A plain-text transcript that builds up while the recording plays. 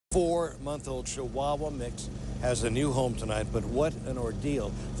4-month-old Chihuahua mix has a new home tonight, but what an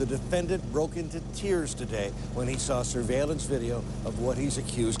ordeal. The defendant broke into tears today when he saw surveillance video of what he's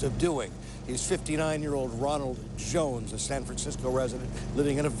accused of doing. He's 59-year-old Ronald Jones, a San Francisco resident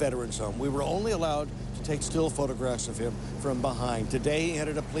living in a veterans home. We were only allowed to take still photographs of him from behind. Today he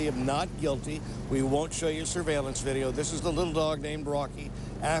entered a plea of not guilty. We won't show you surveillance video. This is the little dog named Rocky.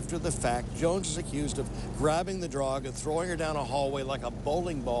 After the fact, Jones is accused of grabbing the dog and throwing her down a hallway like a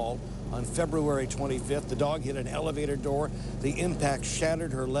bowling ball on February 25th. The dog hit an elevator door. The impact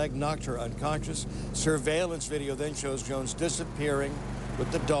shattered her leg, knocked her unconscious. Surveillance video then shows Jones disappearing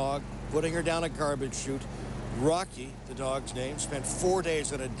with the dog, putting her down a garbage chute. Rocky, the dog's name, spent 4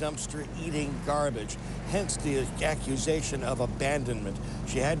 days in a dumpster eating garbage, hence the accusation of abandonment.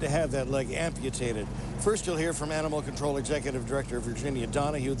 She had to have that leg amputated. First, you'll hear from Animal Control Executive Director Virginia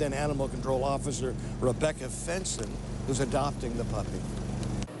Donahue, then Animal Control Officer Rebecca Fenson, who's adopting the puppy.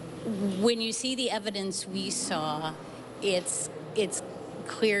 When you see the evidence we saw, it's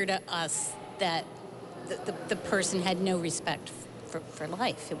clear to us that the person had no respect for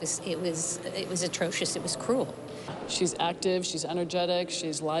life. It was atrocious. It was cruel. She's active, she's energetic,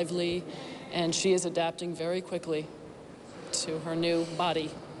 she's lively, and she is adapting very quickly to her new body.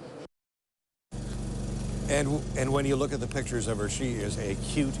 And when you look at the pictures of her, she is a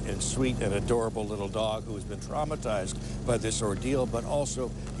cute and sweet and adorable little dog who has been traumatized by this ordeal, but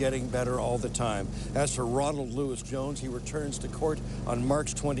also getting better all the time. As for Ronald Lewis Jones, he returns to court on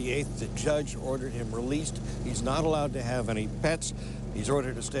March 28th. The judge ordered him released. He's not allowed to have any pets. He's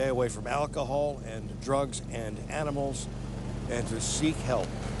ordered to stay away from alcohol and drugs and animals and to seek help.